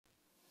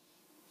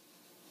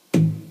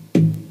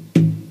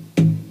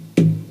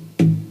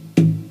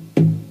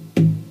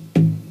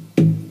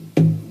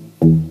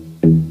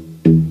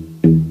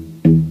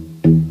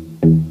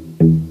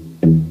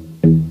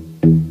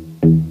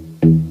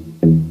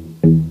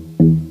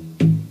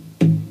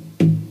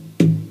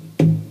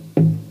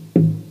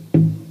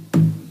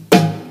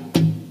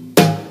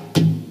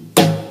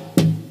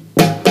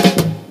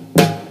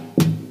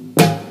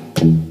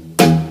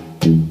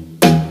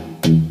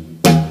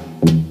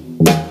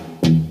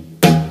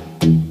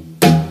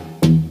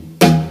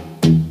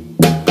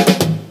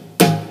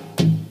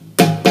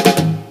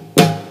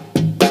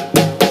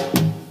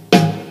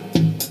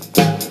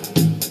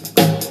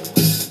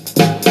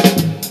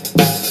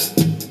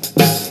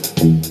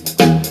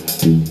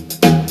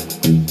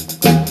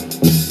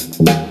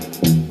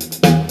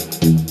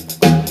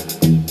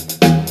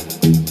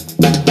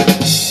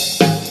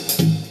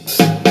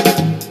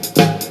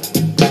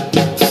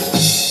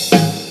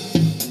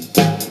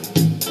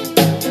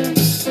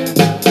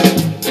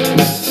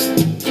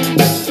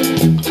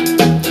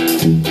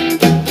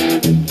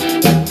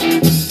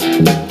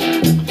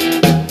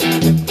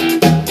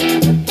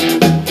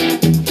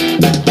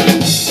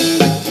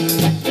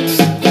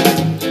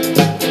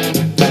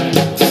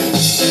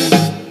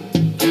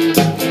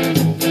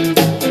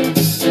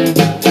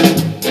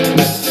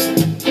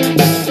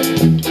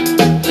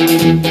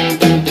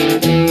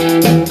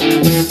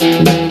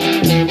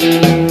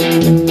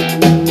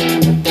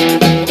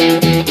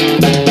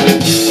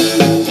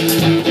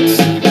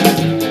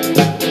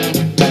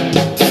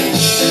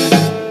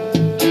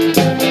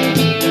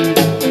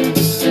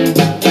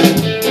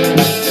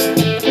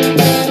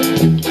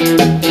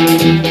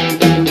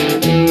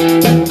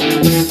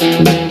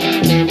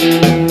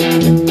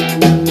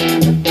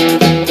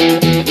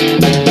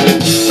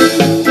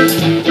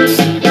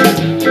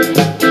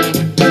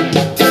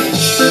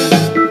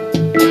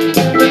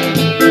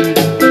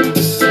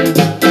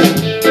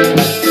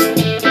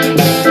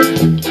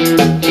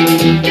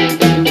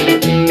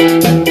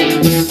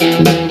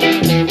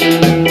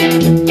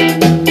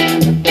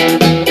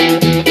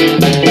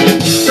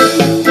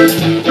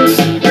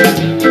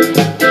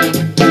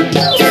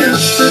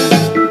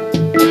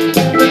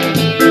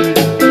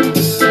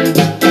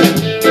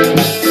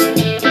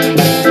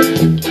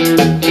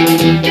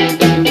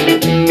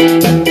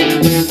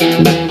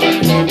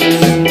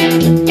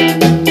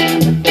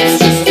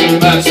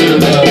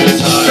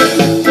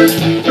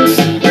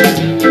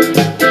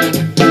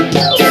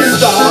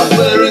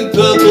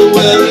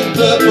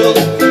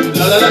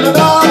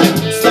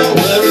Start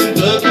wearing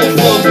purple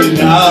for me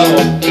now.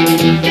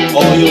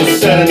 All your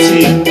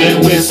sanity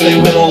and wits, they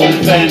will all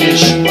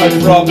vanish, I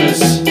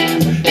promise.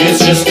 It's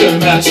just a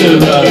matter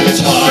of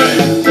time.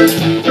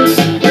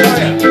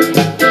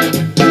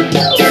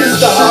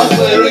 Start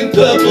wearing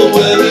purple,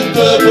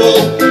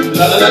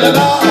 la la la la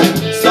la.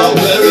 Start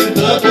wearing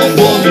purple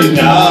for me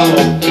now.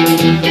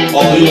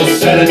 All your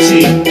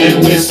sanity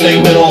and wits, they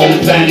will all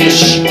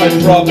vanish, I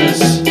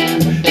promise.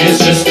 It's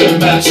just a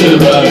matter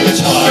of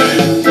time.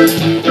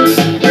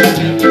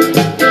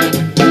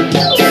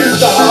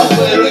 Start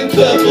wearing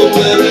purple,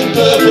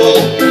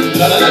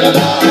 la la la la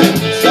la.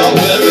 Start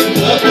wearing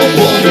purple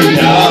for me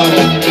now.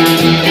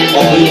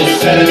 All your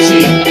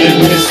sanity and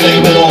wits, they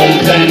will all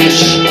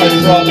vanish, I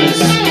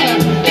promise.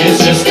 It's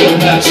just a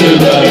matter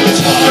of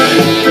time.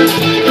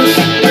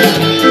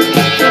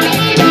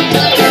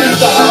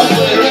 Start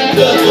wearing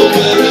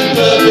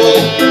purple,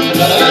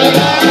 la la la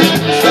la.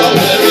 Start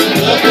wearing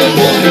purple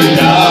for me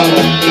now.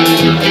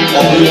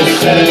 All your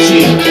sanity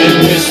and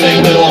wits, they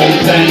will all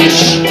vanish,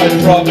 I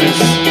promise.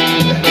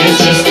 It's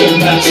just a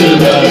matter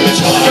of